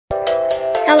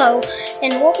Hello,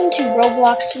 and welcome to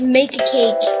Roblox Make a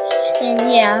Cake.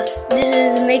 And yeah, this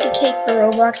is Make a Cake for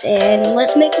Roblox, and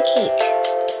let's make a cake.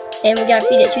 And we gotta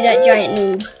feed it to that giant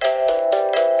noob.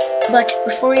 But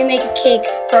before we make a cake,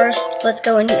 first, let's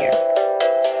go in here.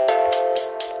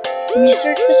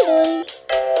 Research facility?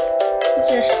 What's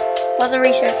this? What's a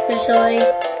research facility?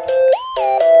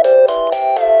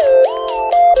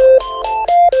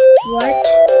 What?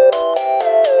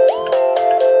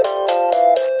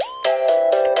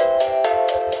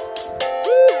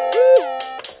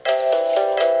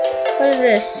 What is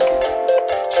this?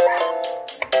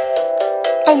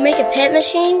 Oh, make a pet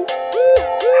machine?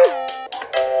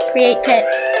 Create pet.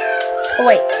 Oh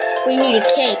wait, we need a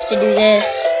cake to do this.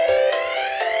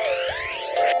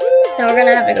 So we're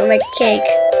gonna have to go make a cake.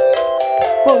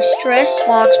 Whoa, stress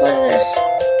box, what is this?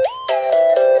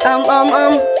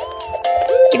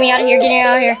 Get me out of here, get me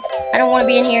out of here. I don't wanna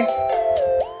be in here.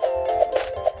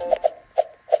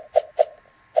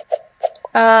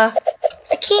 I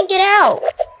can't get out.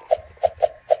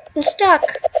 I'm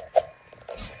stuck.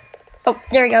 Oh,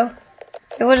 there we go.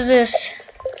 Okay, what is this?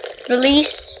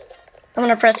 Release. I'm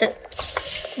gonna press it.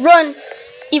 Run!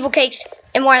 Evil cakes.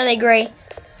 And why are they gray?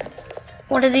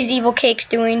 What are these evil cakes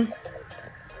doing?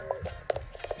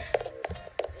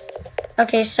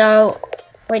 Okay, so...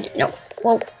 Wait, no.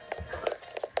 Whoa.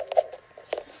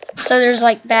 So there's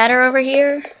like batter over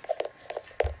here.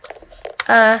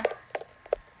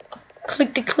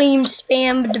 Click the clean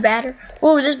spam the batter.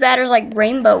 Whoa, this batter's like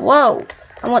rainbow. Whoa.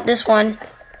 I want this one.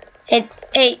 Hey,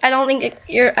 I don't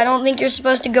think you're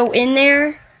supposed to go in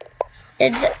there.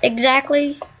 It's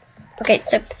exactly. Okay,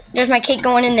 so there's my cake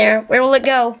going in there. Where will it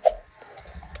go?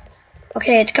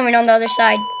 Okay, it's coming on the other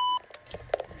side.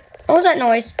 What was that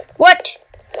noise? What?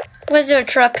 Was there a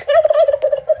truck?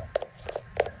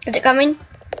 Is it coming?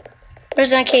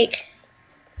 Where's my cake?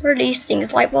 What are these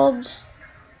things? Light bulbs?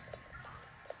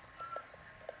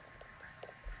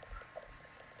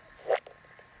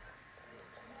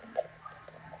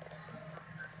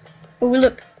 Oh,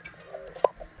 look.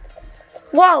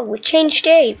 Whoa, it changed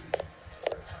shape.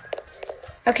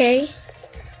 Okay.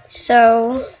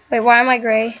 So, wait, why am I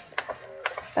gray?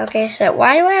 Okay, so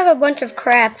why do I have a bunch of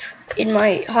crap in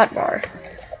my hotbar?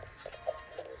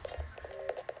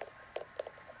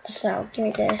 So, give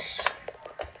me this.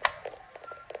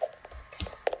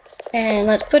 And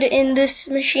let's put it in this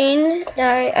machine.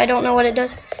 I don't know what it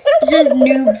does. This is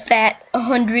noob fat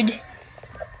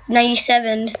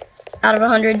 197 out of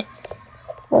 100.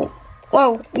 Whoa,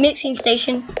 whoa, mixing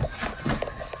station.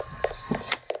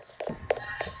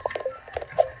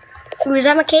 Ooh, is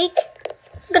that my cake?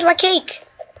 Look at my cake.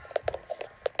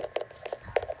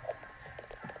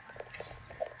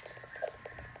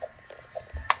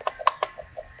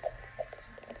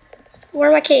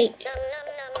 Where's my cake?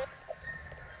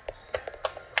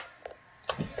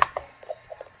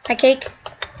 My cake?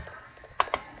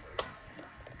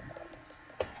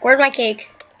 Where's my cake?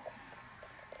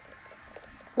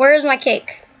 Where is my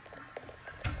cake?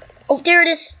 Oh, there it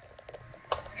is.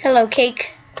 Hello,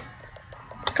 cake.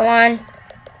 Come on.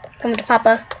 Come to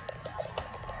Papa.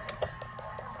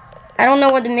 I don't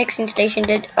know what the mixing station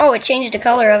did. Oh, it changed the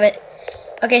color of it.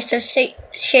 Okay, so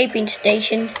shaping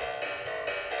station.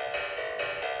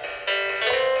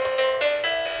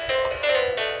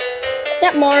 Is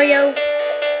that Mario?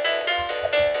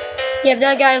 Yeah,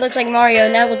 that guy looks like Mario,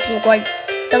 and that looks like...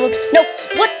 No,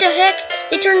 what the heck?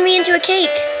 They turned me into a cake.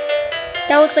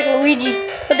 That looks like Luigi.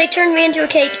 But they turned me into a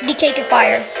cake.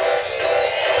 Decakifier.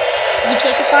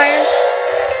 Decakifier?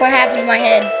 What happened to my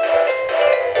head?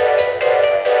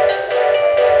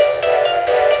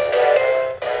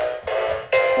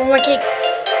 Oh, my cake.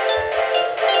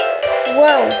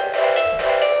 Whoa.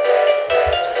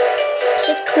 It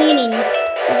says cleaning.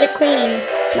 Is it cleaning?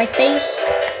 My face?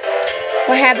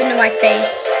 What happened to my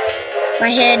face? My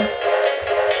head?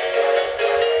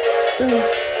 Ooh.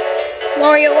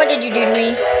 Mario, what did you do to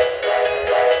me?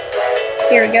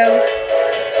 Here we go.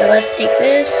 So let's take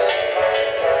this.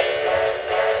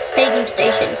 Baking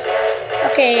station.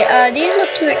 Okay, these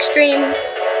look too extreme.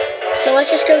 So let's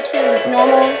just go to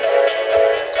normal.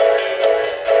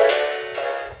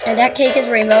 And that cake is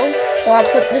rainbow. So I'll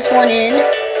put this one in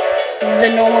the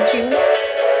normal two.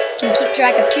 Can keep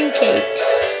track of 2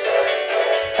 cakes.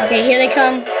 Okay, here they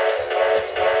come.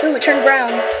 Ooh, it turned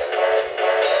brown.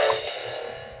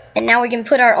 And now we can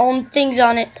put our own things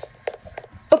on it.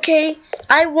 Okay,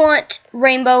 I want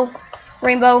rainbow,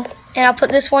 and I'll put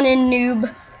this one in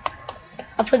noob.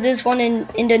 I'll put this one in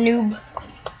the noob.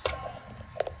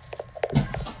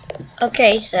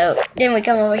 Okay, so then we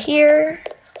come over here.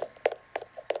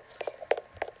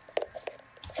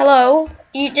 Hello,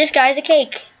 this guy's a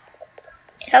cake.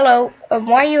 Hello.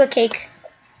 Why are you a cake?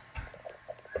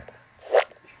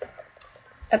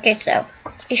 Okay, so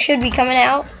it should be coming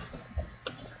out.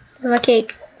 Where's my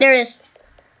cake? There it is.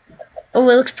 Oh,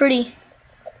 it looks pretty.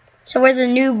 So where's the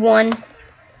noob one?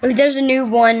 Oh, there's a noob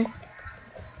one.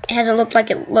 It hasn't looked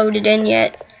like it loaded in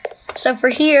yet. So for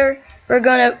here, we're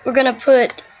gonna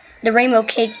put the rainbow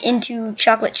cake into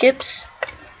chocolate chips.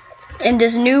 And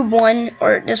this noob one,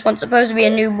 or this one's supposed to be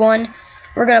a noob one,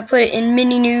 we're gonna put it in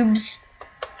mini noobs.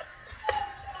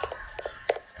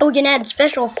 Oh, we can add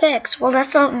special effects. Well,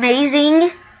 that's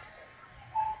amazing.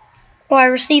 Oh, I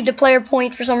received a player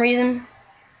point for some reason.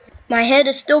 My head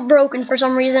is still broken for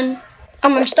some reason.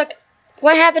 I'm stuck.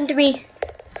 What happened to me?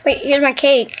 Wait, here's my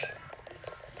cake.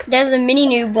 There's a mini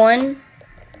noob one.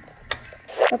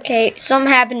 Okay,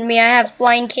 something happened to me. I have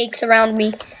flying cakes around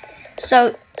me.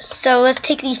 So let's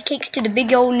take these cakes to the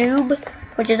big old noob,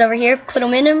 which is over here. Put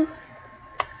them in him.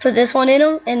 Put this one in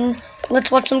him, and let's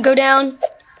watch them go down.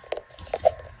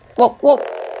 Whoa, whoa.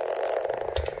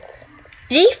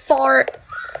 Did he fart?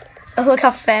 Oh, look how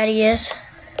fat he is.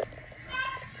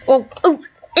 Whoa, ooh,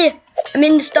 I'm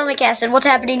in the stomach acid. What's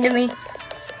happening to me?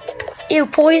 Ew,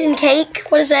 poison cake?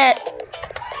 What is that?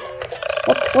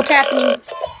 What's happening?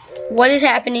 What is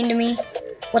happening to me?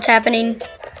 What's happening?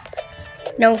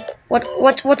 No,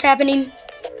 what's happening?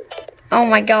 Oh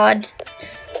my god.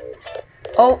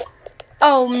 Oh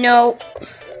no.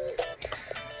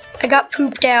 I got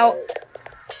pooped out.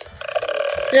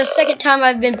 The second time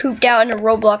I've been pooped out in a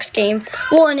Roblox game.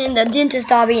 One in the dentist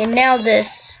hobby, and now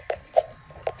this.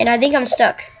 And I think I'm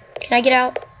stuck. Can I get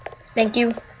out? Thank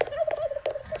you.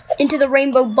 Into the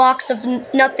rainbow box of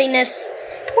nothingness.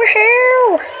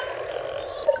 Woohoo!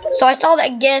 So I saw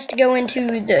that guest go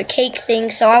into the cake thing,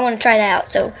 so I want to try that out.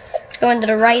 So let's go into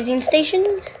the rising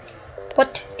station.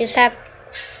 What is happening?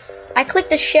 I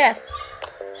clicked the chef.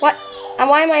 What?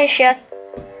 Why am I a chef?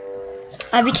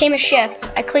 I became a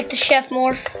chef. I clicked the chef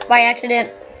morph by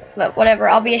accident. But whatever,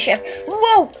 I'll be a chef.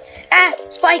 Whoa! Ah,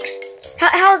 spikes!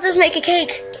 How does this make a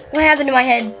cake? What happened to my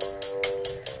head?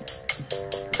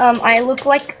 I look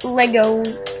like Lego.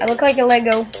 I look like a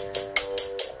Lego.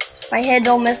 My head's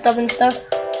all messed up and stuff.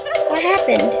 What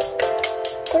happened?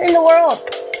 What in the world?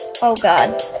 Oh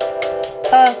god.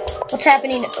 What's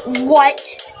happening?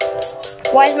 What?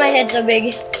 Why is my head so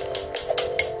big?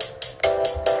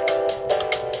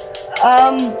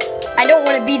 I don't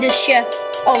want to be this chef.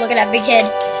 Oh, look at that big head.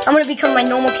 I'm gonna become my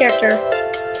normal character.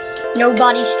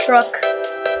 Nobody's truck.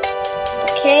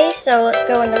 Okay, so let's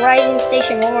go in the rising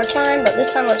station one more time, but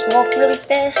this time let's walk really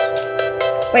fast.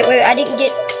 Wait, I didn't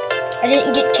get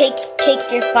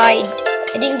cakeified.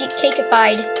 I didn't get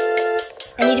cakeified.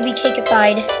 I need to be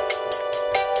cakeified.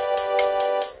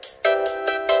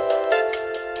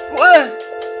 Whoa!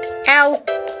 Ow!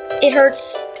 It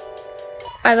hurts.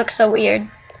 I look so weird.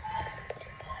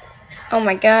 Oh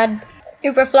my god.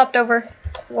 Uber flopped over.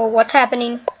 Well, what's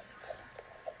happening?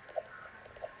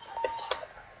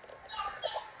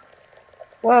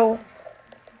 Whoa.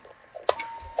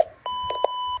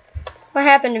 What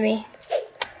happened to me?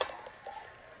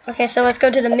 Okay, so let's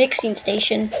go to the mixing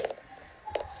station.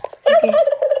 Okay.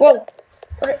 Whoa.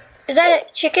 Is that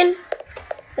a chicken?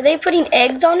 Are they putting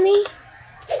eggs on me?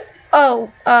 Oh,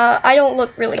 I don't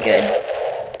look really good.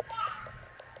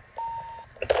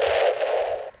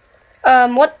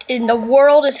 What in the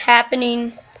world is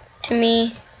happening to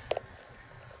me?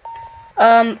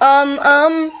 I'm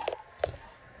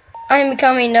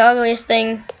becoming the ugliest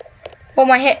thing. Well,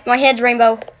 my head's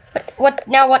rainbow. What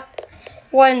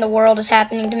in the world is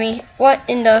happening to me? What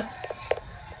in the...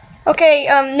 Okay,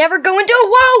 never go into...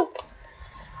 Whoa!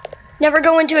 Never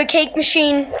go into a cake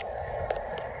machine.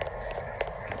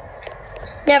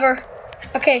 Never.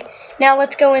 Okay, now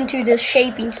let's go into the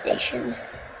shaping station.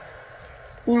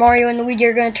 Mario and Luigi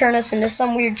are going to turn us into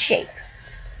some weird shape.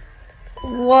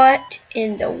 What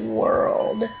in the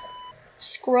world?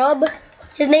 Scrub?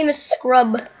 His name is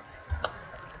Scrub.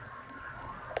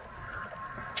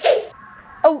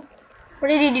 Oh, what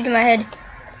did he do to my head?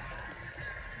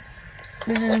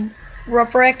 This is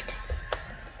Ruprecht.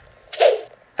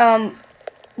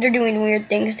 They're doing weird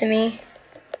things to me.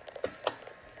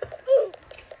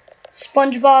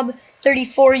 SpongeBob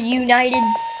 34 United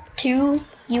 2.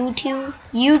 U2?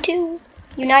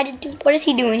 United 2? What is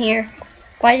he doing here?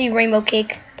 Why is he rainbow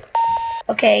cake?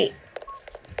 Okay.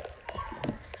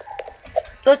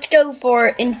 Let's go for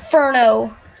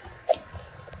Inferno.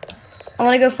 I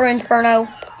want to go for Inferno.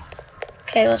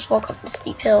 Okay, let's walk up the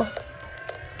steep hill.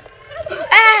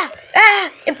 Ah!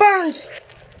 Ah! It burns!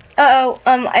 Uh-oh,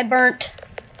 I burnt.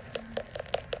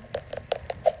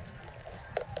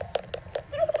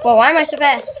 Whoa, why am I so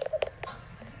fast?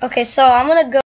 Okay, so I'm gonna go